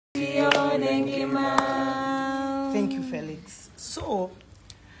Thank you, Felix. So,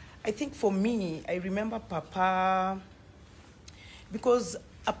 I think for me, I remember Papa, because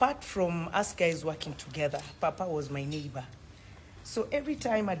apart from us guys working together, Papa was my neighbor. So every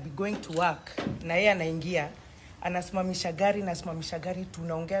time I'd be going to work, na yeye anaingia, anasimamisha gari,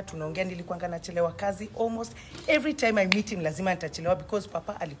 tunaongea, nilikuanga nachelewa kazi. Almost every time I meet him, lazima nitachelewa because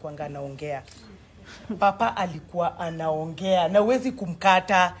Papa alikuanga anaongea. Papa alikuwa anaongea na uwezi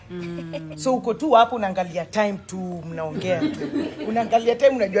kumkata. So uko tu hapo unaangalia time tu, mnaongea tu. Unaangalia time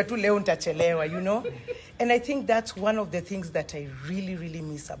unajua tu leo nitachelewa, you know? And I think that's one of the things that I really, really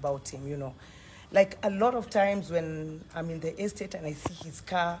miss about him, you know? Like a lot of times when I'm in the estate and I see his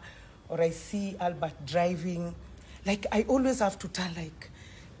car or I see Albert driving, like I always have to tell, like,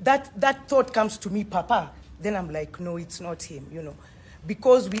 that thought comes to me, Papa. Then I'm like, no, it's not him, you know?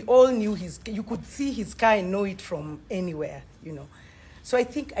 Because we all knew you could see his car and know it from anywhere, you know? So I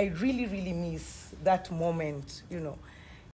think I really, really miss that moment, you know?